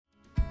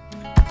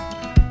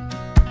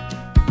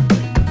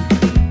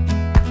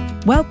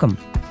Welcome.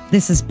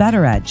 This is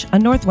Better Edge, a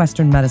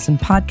Northwestern medicine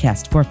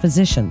podcast for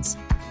physicians.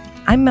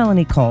 I'm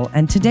Melanie Cole,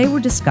 and today we're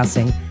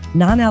discussing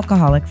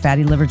non-alcoholic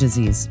fatty liver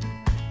disease.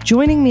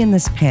 Joining me in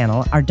this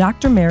panel are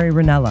Dr. Mary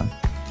Ranella.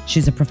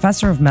 She's a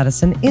professor of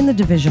medicine in the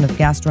Division of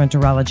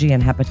Gastroenterology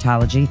and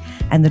Hepatology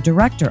and the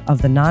director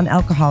of the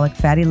Non-Alcoholic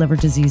Fatty Liver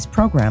Disease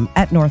Program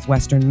at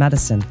Northwestern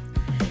Medicine,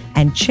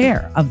 and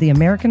chair of the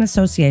American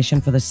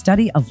Association for the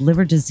Study of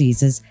Liver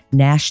Diseases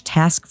NASH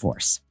Task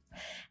Force.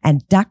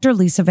 And Dr.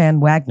 Lisa Van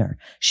Wagner.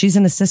 She's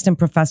an assistant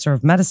professor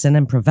of medicine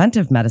and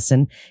preventive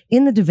medicine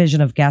in the Division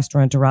of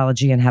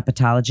Gastroenterology and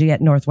Hepatology at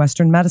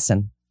Northwestern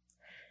Medicine.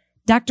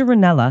 Dr.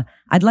 Ranella,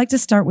 I'd like to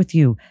start with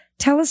you.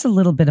 Tell us a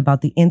little bit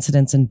about the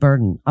incidence and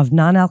burden of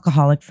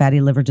non-alcoholic fatty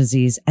liver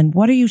disease, and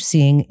what are you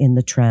seeing in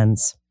the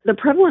trends? The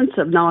prevalence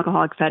of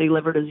non-alcoholic fatty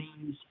liver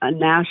disease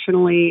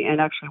nationally and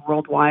actually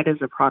worldwide is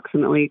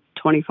approximately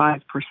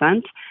 25%.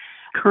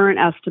 Current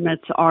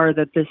estimates are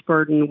that this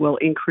burden will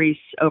increase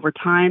over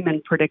time,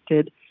 and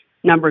predicted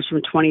numbers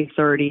from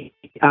 2030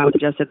 would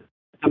suggest that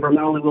the number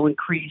not only will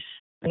increase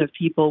of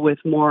people with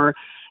more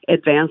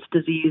advanced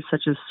disease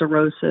such as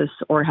cirrhosis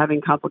or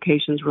having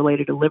complications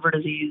related to liver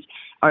disease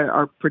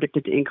are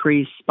predicted to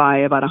increase by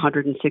about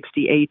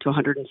 168 to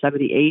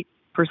 178%.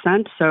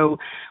 So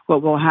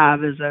what we'll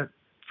have is a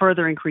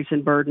further increase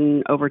in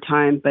burden over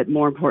time, but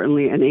more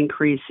importantly, an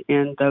increase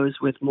in those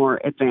with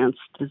more advanced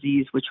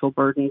disease, which will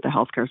burden the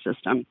healthcare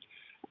system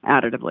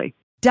additively.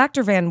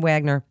 Dr. Van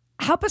Wagner,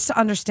 help us to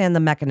understand the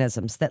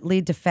mechanisms that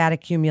lead to fat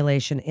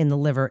accumulation in the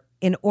liver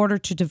in order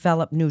to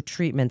develop new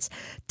treatments.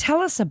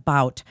 Tell us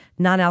about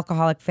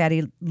non-alcoholic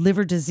fatty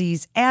liver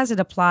disease as it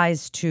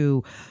applies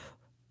to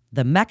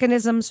the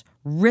mechanisms,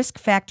 risk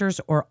factors,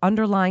 or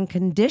underlying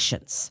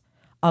conditions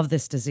of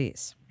this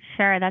disease.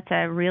 Sure, that's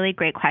a really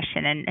great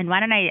question. And why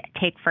don't I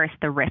take first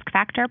the risk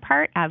factor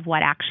part of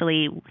what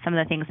actually some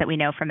of the things that we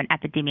know from an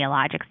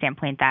epidemiologic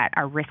standpoint that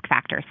are risk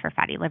factors for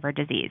fatty liver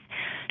disease.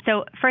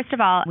 So first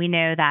of all, we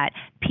know that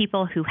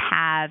people who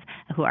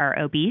are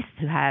obese,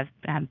 who have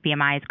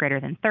BMIs greater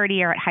than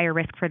 30 are at higher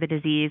risk for the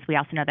disease. We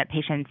also know that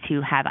patients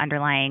who have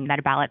underlying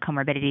metabolic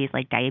comorbidities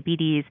like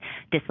diabetes,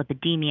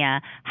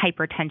 dyslipidemia,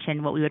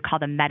 hypertension, what we would call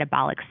the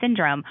metabolic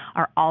syndrome,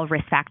 are all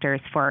risk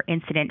factors for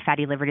incident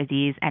fatty liver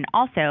disease, and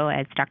also,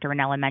 as Dr.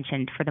 Ranella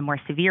mentioned, for the more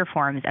severe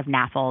forms of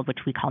NAFLD, which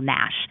we call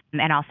NASH,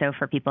 and also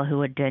for people who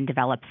would then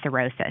develop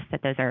cirrhosis,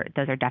 that those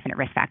are definite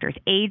risk factors.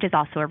 Age is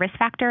also a risk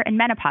factor, and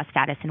menopause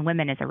status in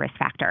women is a risk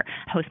factor.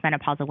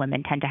 Postmenopausal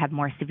women tend to have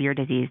more severe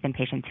disease than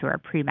patients who are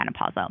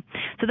premenopausal.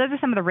 So those are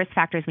some of the risk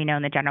factors we know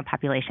in the general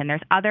population.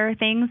 There's other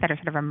things that are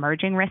sort of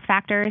emerging risk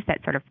factors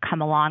that sort of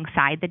come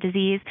alongside the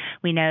disease.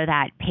 We know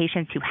that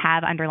patients who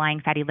have underlying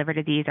fatty liver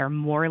disease are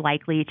more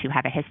likely to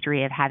have a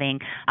history of having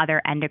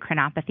other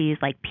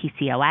endocrinopathies like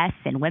PCOS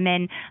in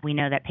women. We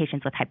know that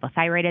patients with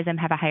hypothyroidism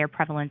have a higher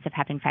prevalence of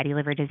having fatty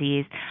liver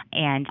disease.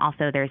 And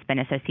also there's been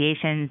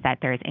associations that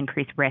there's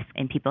increased risk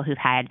in people who've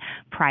had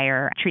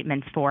prior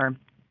treatments for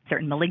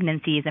certain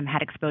malignancies and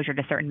had exposure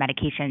to certain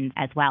medications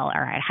as well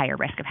are at higher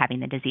risk of having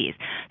the disease.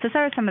 So those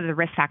are some of the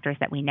risk factors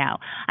that we know.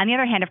 On the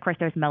other hand, of course,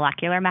 there's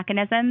molecular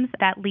mechanisms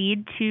that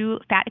lead to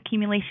fat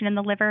accumulation in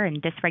the liver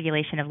and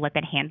dysregulation of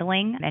lipid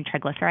handling and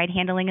triglyceride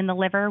handling in the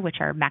liver, which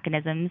are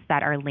mechanisms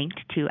that are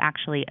linked to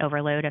actually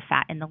overload of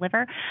fat in the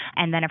liver.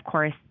 And then, of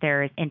course,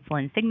 there's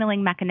insulin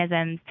signaling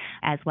mechanisms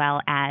as well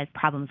as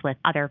problems with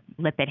other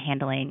lipid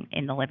handling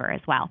in the liver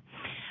as well.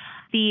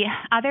 The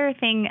other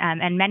thing,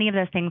 and many of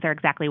those things are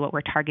exactly what we're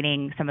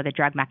targeting, some of the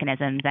drug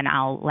mechanisms, and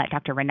I'll let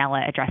Dr.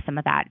 Ranella address some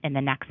of that in the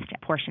next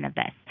portion of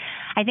this.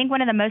 I think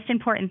one of the most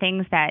important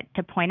things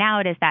to point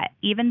out is that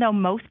even though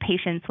most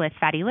patients with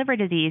fatty liver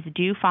disease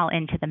do fall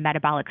into the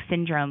metabolic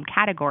syndrome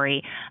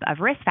category of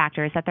risk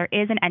factors, that there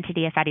is an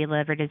entity of fatty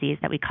liver disease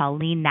that we call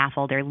lean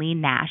NAFLD or lean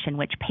NASH, in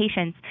which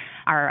patients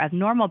are of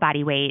normal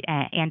body weight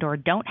and or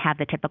don't have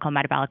the typical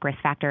metabolic risk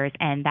factors,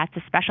 and that's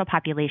a special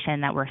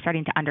population that we're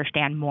starting to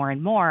understand more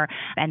and more.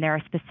 And there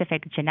are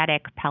specific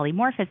genetic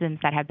polymorphisms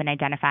that have been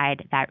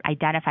identified that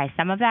identify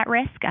some of that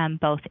risk,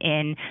 both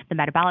in the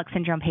metabolic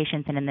syndrome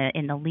patients and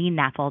in the lean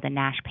NAFLD and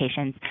NASH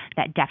patients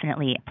that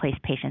definitely place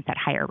patients at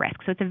higher risk.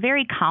 So it's a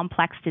very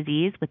complex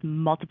disease with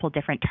multiple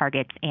different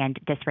targets and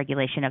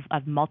dysregulation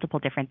of multiple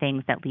different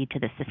things that lead to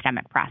the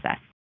systemic process.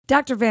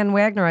 Dr. Van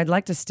Wagner, I'd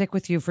like to stick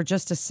with you for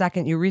just a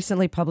second. You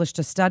recently published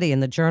a study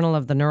in the Journal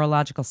of the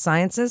Neurological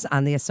Sciences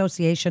on the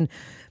association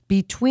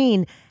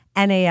between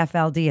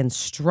NAFLD and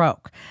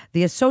stroke.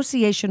 The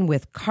association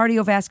with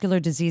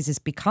cardiovascular disease is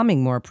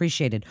becoming more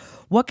appreciated.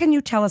 What can you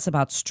tell us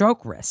about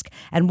stroke risk,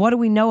 and what do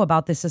we know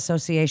about this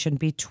association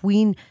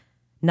between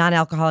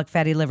non-alcoholic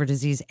fatty liver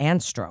disease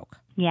and stroke?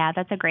 Yeah,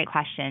 that's a great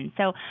question.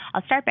 So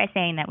I'll start by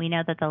saying that we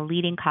know that the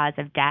leading cause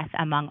of death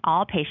among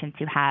all patients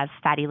who have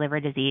fatty liver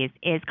disease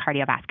is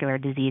cardiovascular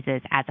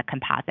diseases as a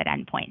composite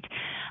endpoint.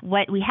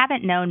 What we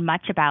haven't known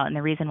much about, and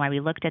the reason why we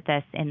looked at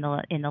this in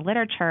the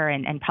literature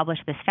and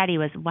published this study,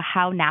 was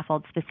how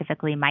NAFLD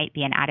specifically might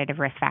be an additive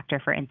risk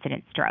factor for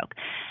incident stroke.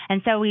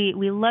 And so we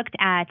looked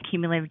at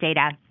cumulative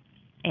data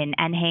in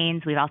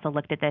NHANES. We've also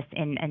looked at this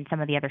in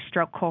some of the other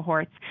stroke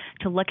cohorts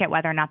to look at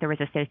whether or not there was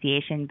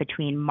association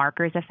between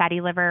markers of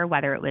fatty liver,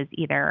 whether it was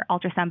either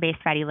ultrasound-based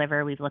fatty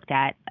liver. We've looked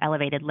at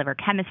elevated liver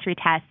chemistry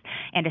tests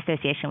and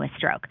association with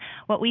stroke.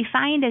 What we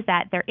find is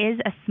that there is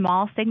a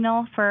small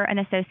signal for an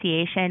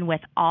association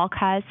with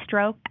all-cause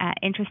stroke.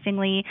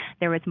 Interestingly,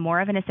 there was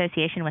more of an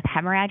association with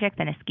hemorrhagic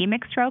than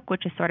ischemic stroke,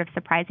 which is sort of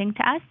surprising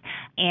to us,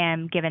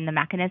 and given the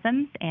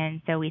mechanisms.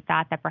 And so we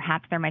thought that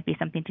perhaps there might be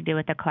something to do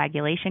with the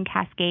coagulation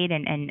cascade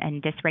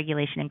and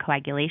dysregulation in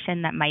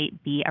coagulation that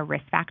might be a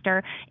risk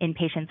factor in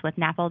patients with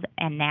NAFLD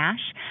and NASH.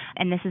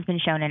 And this has been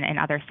shown in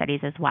other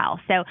studies as well.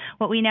 So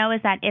what we know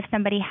is that if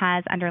somebody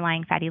has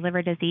underlying fatty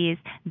liver disease,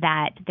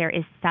 that there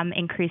is some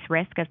increased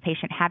risk of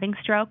patient having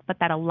stroke, but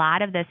that a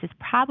lot of this is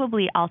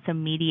probably also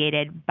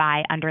mediated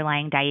by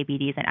underlying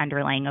diabetes and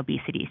underlying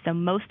obesity. So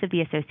most of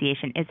the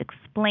association is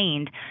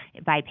explained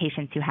by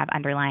patients who have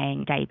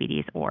underlying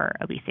diabetes or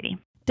obesity.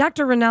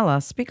 Dr.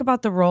 Rinella, speak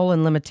about the role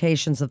and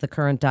limitations of the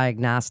current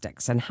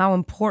diagnostics and how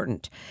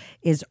important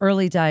is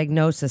early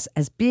diagnosis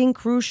as being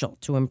crucial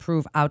to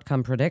improve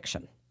outcome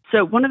prediction.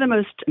 So one of the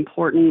most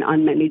important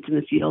unmet needs in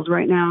the field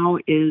right now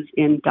is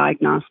in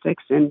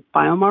diagnostics and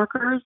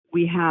biomarkers.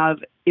 We have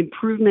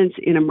improvements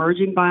in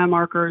emerging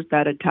biomarkers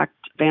that detect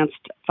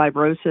advanced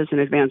fibrosis and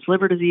advanced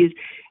liver disease,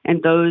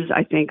 and those,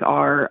 I think,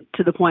 are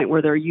to the point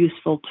where they're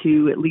useful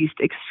to at least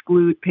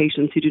exclude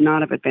patients who do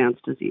not have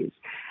advanced disease.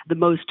 The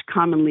most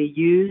commonly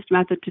used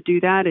method to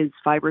do that is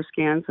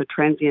FibroScan, so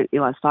transient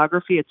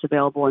elastography. It's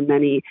available in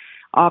many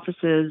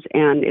offices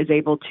and is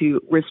able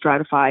to risk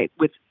stratify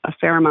with a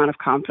fair amount of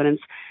confidence.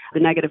 The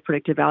negative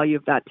predictive value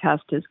of that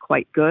test is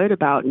quite good,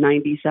 about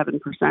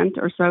 97%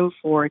 or so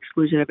for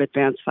exclusion of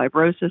advanced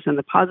fibrosis, and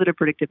the positive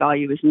predictive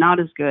value is not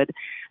as good,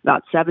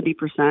 about 70%,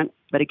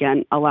 but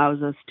again,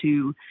 allows us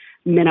to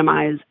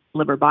minimize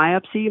liver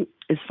biopsy.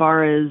 As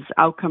far as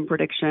outcome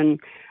prediction,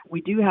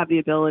 we do have the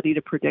ability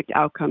to predict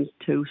outcomes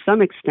to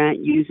some extent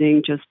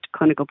using just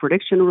clinical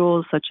prediction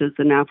rules such as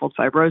the NAFLD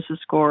fibrosis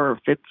score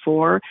or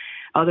FIB4,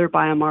 other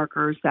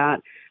biomarkers that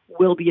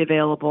will be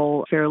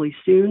available fairly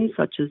soon,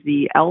 such as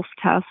the ELF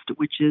test,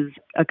 which is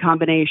a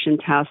combination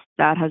test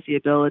that has the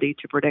ability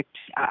to predict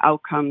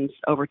outcomes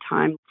over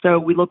time. So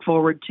we look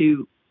forward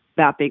to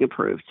that being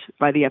approved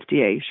by the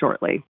FDA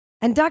shortly.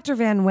 And Dr.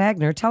 Van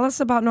Wagner, tell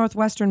us about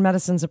Northwestern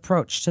Medicine's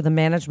approach to the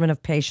management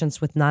of patients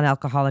with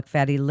non-alcoholic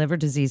fatty liver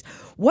disease.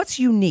 What's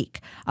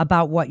unique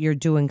about what you're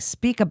doing?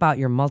 Speak about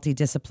your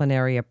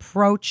multidisciplinary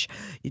approach,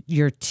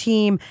 your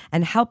team,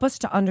 and help us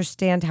to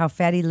understand how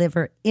fatty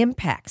liver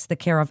impacts the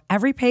care of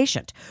every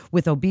patient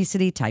with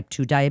obesity, type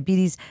 2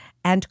 diabetes,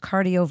 and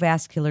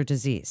cardiovascular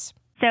disease.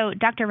 So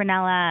Dr.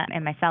 Rinella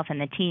and myself and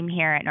the team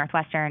here at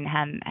Northwestern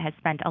has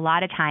spent a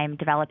lot of time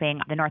developing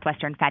the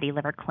Northwestern Fatty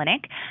Liver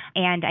Clinic.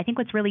 And I think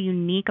what's really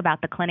unique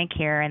about the clinic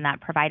here and that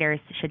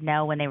providers should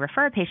know when they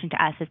refer a patient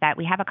to us is that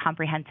we have a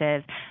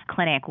comprehensive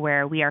clinic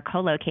where we are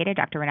co-located,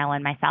 Dr. Rinella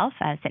and myself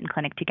sit in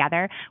clinic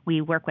together.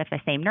 We work with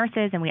the same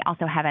nurses, and we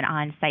also have an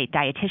on-site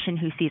dietitian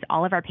who sees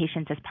all of our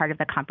patients as part of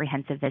the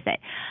comprehensive visit.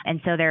 And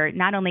so they're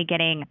not only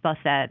getting both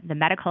the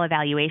medical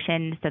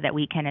evaluation so that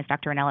we can, as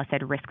Dr. Rinella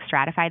said, risk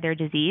stratify their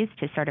disease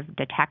to sort of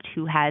detect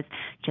who has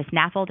just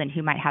NAFLD and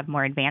who might have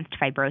more advanced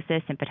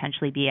fibrosis and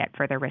potentially be at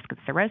further risk of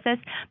cirrhosis.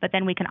 But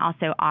then we can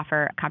also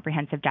offer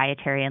comprehensive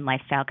dietary and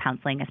lifestyle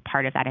counseling as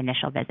part of that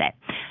initial visit.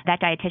 That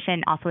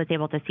dietitian also is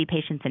able to see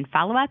patients in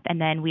follow-up,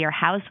 and then we are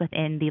housed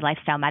within the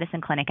lifestyle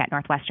medicine clinic at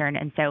Northwestern.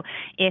 And so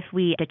if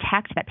we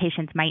detect that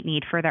patients might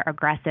need further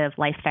aggressive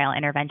lifestyle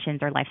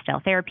interventions or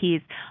lifestyle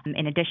therapies,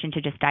 in addition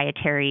to just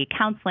dietary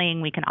counseling,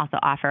 we can also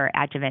offer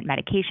adjuvant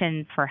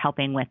medications for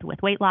helping with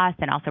weight loss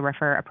and also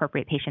refer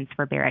appropriate patients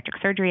for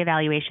bariatric surgery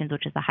evaluations,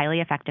 which is a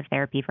highly effective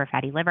therapy for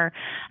fatty liver.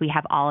 We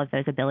have all of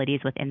those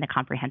abilities within the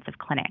comprehensive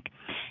clinic.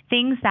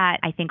 Things that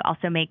I think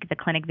also make the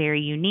clinic very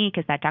unique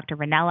is that Dr.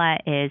 Rinella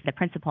is the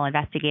principal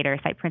investigator,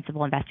 site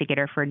principal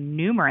investigator for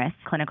numerous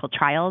clinical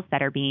trials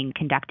that are being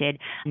conducted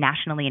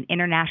nationally and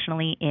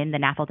internationally in the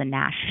NAFLD and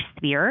NASH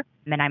sphere.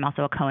 And I'm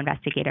also a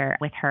co-investigator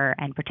with her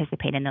and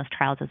participate in those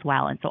trials as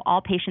well. And so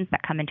all patients that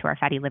come into our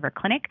fatty liver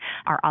clinic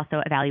are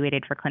also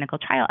evaluated for clinical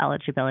trial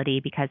eligibility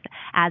because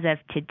as of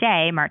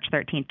today, March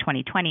 13th,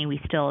 2020,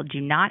 we still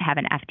do not have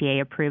an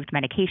FDA-approved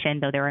medication,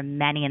 though there are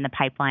many in the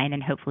pipeline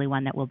and hopefully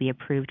one that will be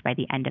approved by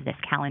the end of this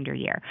calendar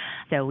year.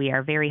 So we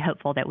are very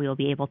hopeful that we will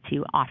be able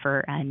to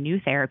offer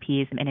new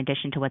therapies in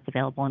addition to what's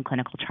available in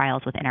clinical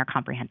trials within our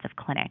comprehensive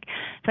clinic.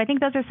 So I think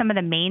those are some of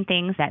the main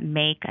things that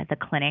make the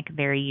clinic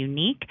very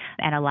unique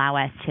and allow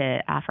us to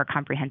offer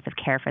comprehensive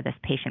care for this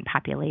patient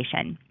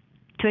population.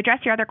 To address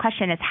your other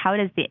question is how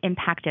does the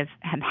impact of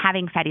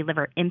having fatty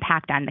liver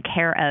impact on the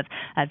care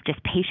of just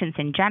patients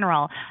in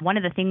general? One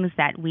of the things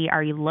that we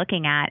are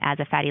looking at as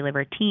a fatty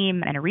liver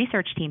team and a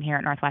research team here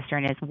at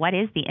Northwestern is what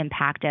is the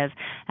impact of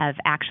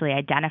actually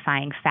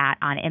identifying fat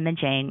on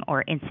imaging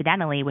or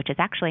incidentally, which is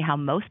actually how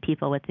most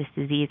people with this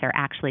disease are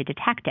actually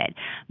detected.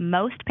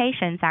 Most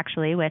patients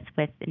actually with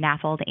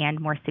NAFLD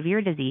and more severe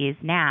disease,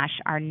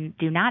 NASH,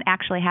 do not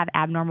actually have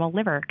abnormal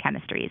liver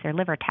chemistries or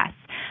liver tests.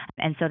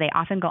 And so they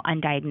often go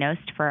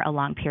undiagnosed for a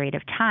long period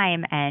of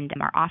time and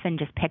are often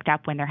just picked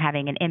up when they're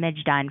having an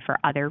image done for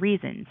other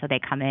reasons. So they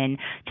come in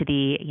to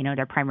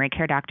their primary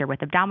care doctor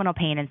with abdominal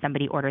pain and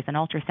somebody orders an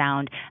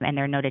ultrasound and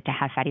they're noted to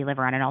have fatty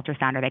liver on an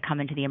ultrasound, or they come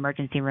into the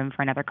emergency room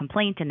for another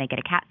complaint and they get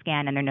a CAT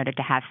scan and they're noted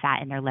to have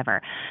fat in their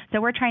liver.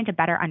 So we're trying to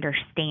better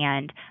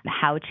understand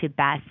how to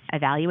best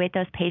evaluate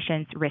those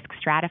patients, risk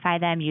stratify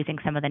them using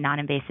some of the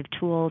non-invasive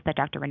tools that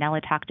Dr.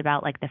 Rinella talked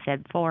about, like the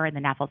FIB-4 and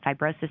the NAFLD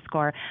fibrosis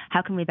score.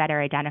 How can we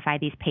better identify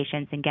these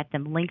patients and get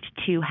them linked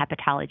to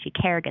hepatology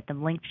care, get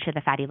them linked to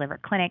the fatty liver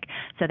clinic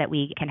so that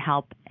we can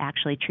help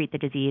actually treat the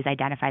disease,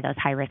 identify those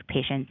high-risk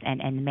patients,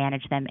 and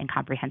manage them in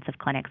comprehensive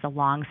clinics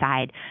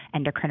alongside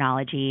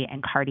endocrinology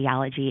and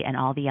cardiology and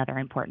all the other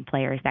important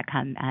players that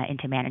come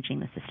into managing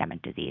the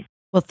systemic disease.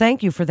 Well,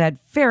 thank you for that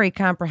very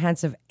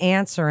comprehensive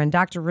answer. And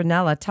Dr.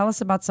 Rinella, tell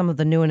us about some of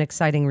the new and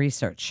exciting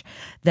research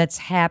that's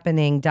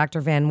happening. Dr.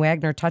 Van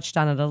Wagner touched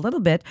on it a little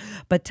bit,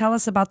 but tell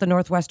us about the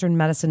Northwestern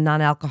Medicine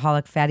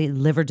Non-Alcoholic Fatty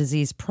Liver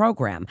Disease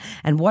Program,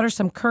 and what are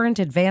some current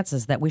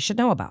advances that we should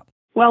know about?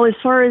 Well, as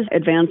far as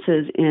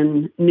advances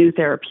in new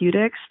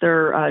therapeutics,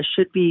 there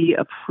should be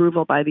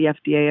approval by the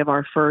FDA of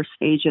our first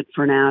agent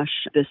for NASH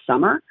this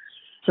summer.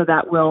 So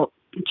that will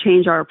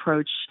change our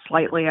approach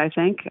slightly, I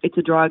think. It's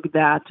a drug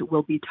that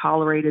will be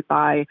tolerated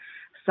by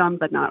some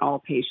but not all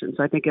patients.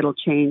 So I think it'll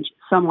change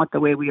somewhat the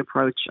way we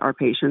approach our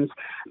patients.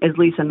 As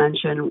Lisa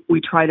mentioned, we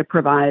try to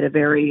provide a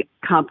very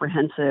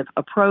comprehensive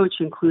approach,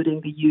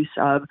 including the use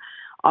of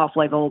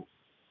off-label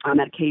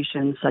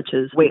medications such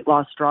as weight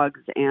loss drugs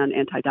and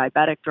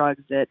anti-diabetic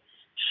drugs that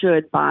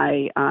should,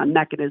 by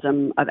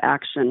mechanism of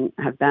action,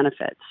 have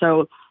benefits.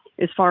 So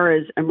as far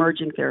as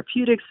emerging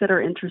therapeutics that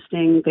are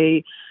interesting,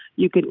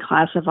 you can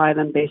classify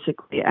them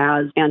basically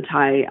as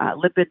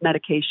anti-lipid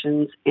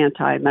medications,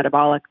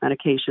 anti-metabolic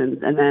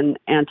medications, and then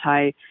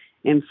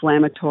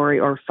anti-inflammatory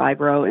or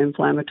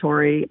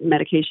fibro-inflammatory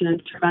medication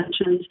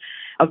interventions.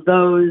 Of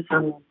those,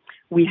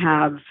 we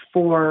have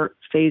 4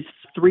 phase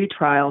 3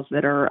 trials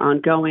that are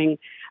ongoing.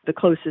 The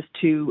closest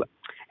to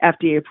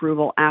FDA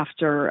approval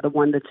after the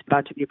one that's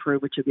about to be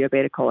approved, which would be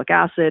obeticholic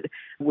acid,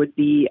 would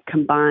be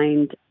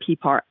combined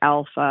PPAR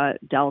alpha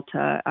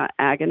delta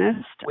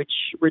agonist, which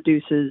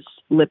reduces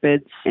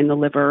lipids in the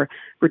liver,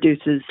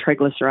 reduces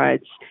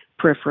triglycerides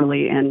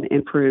peripherally, and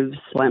improves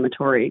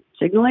inflammatory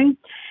signaling.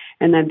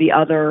 And then the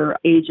other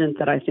agent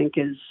that I think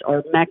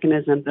or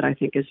mechanism that I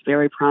think is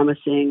very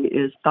promising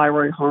is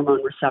thyroid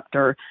hormone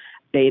receptor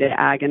beta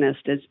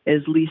agonist.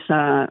 As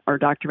Lisa or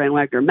Dr. Van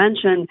Wagner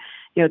mentioned,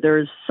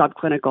 there's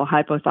subclinical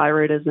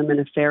hypothyroidism in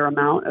a fair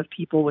amount of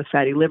people with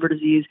fatty liver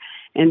disease,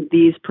 and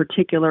these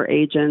particular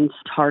agents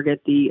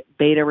target the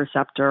beta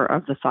receptor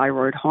of the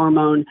thyroid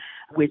hormone,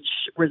 which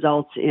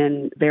results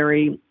in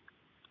very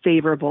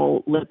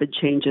favorable lipid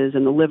changes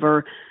in the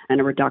liver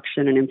and a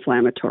reduction in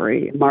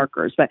inflammatory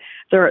markers. But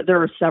there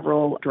are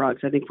several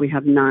drugs. I think we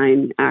have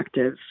 9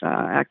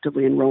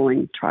 actively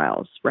enrolling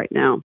trials right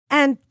now.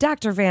 And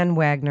Dr. Van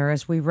Wagner,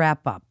 as we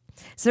wrap up,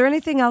 is there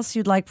anything else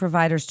you'd like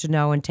providers to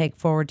know and take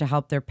forward to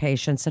help their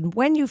patients, and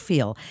when you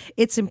feel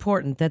it's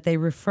important that they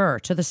refer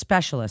to the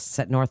specialists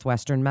at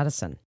Northwestern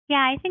Medicine?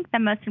 Yeah, I think the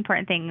most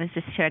important thing is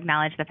just to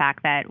acknowledge the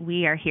fact that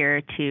we are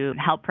here to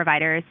help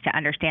providers to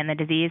understand the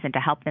disease and to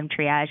help them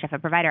triage. If a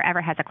provider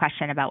ever has a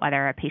question about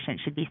whether a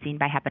patient should be seen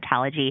by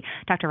hepatology,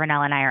 Dr.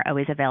 Rinella and I are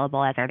always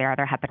available, as are their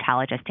other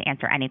hepatologists, to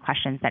answer any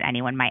questions that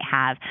anyone might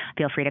have.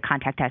 Feel free to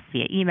contact us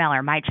via email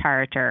or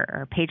MyChart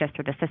or page us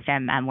through the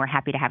system. We're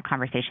happy to have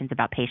conversations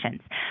about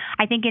patients.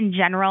 I think in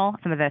general,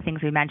 some of the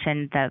things we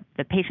mentioned,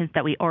 the patients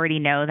that we already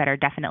know that are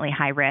definitely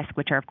high risk,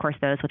 which are, of course,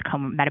 those with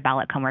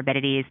metabolic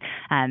comorbidities,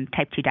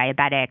 type 2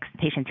 diabetics,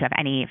 patients who have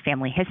any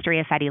family history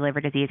of fatty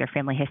liver disease or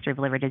family history of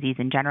liver disease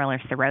in general or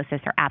cirrhosis,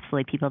 are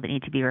absolutely people that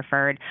need to be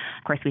referred.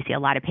 Of course, we see a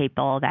lot of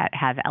people that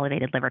have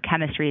elevated liver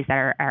chemistries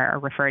that are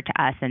referred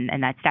to us,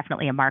 and that's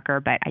definitely a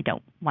marker, but I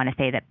don't want to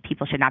say that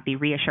people should not be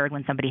reassured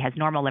when somebody has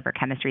normal liver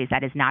chemistries.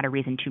 That is not a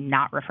reason to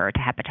not refer to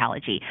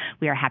hepatology.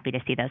 We are happy to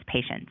see those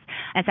patients.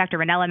 As Dr.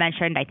 Rinella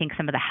mentioned, I think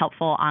some of the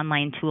helpful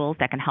online tools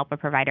that can help a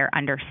provider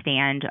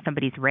understand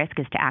somebody's risk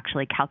is to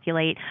actually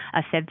calculate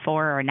a FIB-4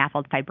 or a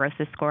NAFLD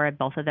fibrosis score.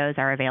 Both of those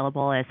are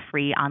available as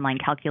free online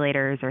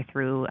calculators or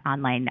through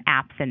online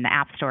apps in the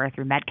App Store,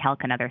 through MedCalc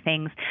and other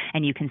things,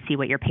 and you can see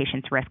what your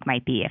patient's risk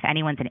might be. If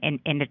anyone's an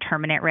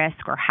indeterminate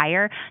risk or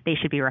higher, they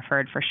should be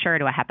referred for sure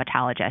to a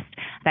hepatologist.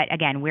 But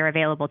again, we're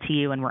available to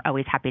you, and we're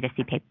always happy to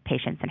see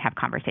patients and have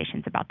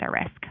conversations about their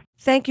risk.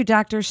 Thank you,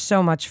 doctors,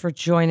 so much for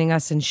joining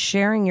us and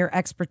sharing your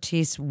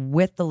expertise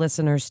with the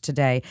listeners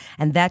today.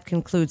 And that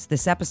concludes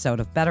this episode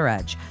of Better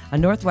Edge, a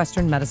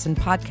Northwestern Medicine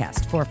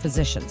podcast for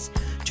physicians.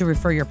 To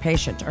refer your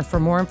patient or for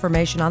more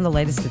information on the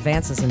latest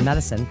advances in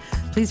medicine,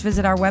 please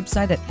visit our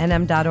website at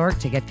nm.org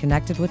to get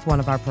connected with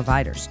one of our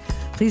providers.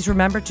 Please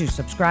remember to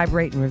subscribe,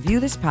 rate, and review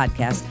this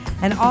podcast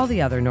and all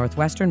the other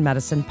Northwestern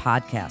Medicine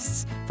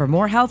podcasts. For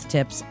more health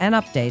tips and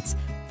updates,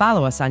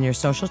 follow us on your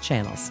social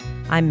channels.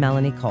 I'm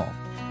Melanie Cole.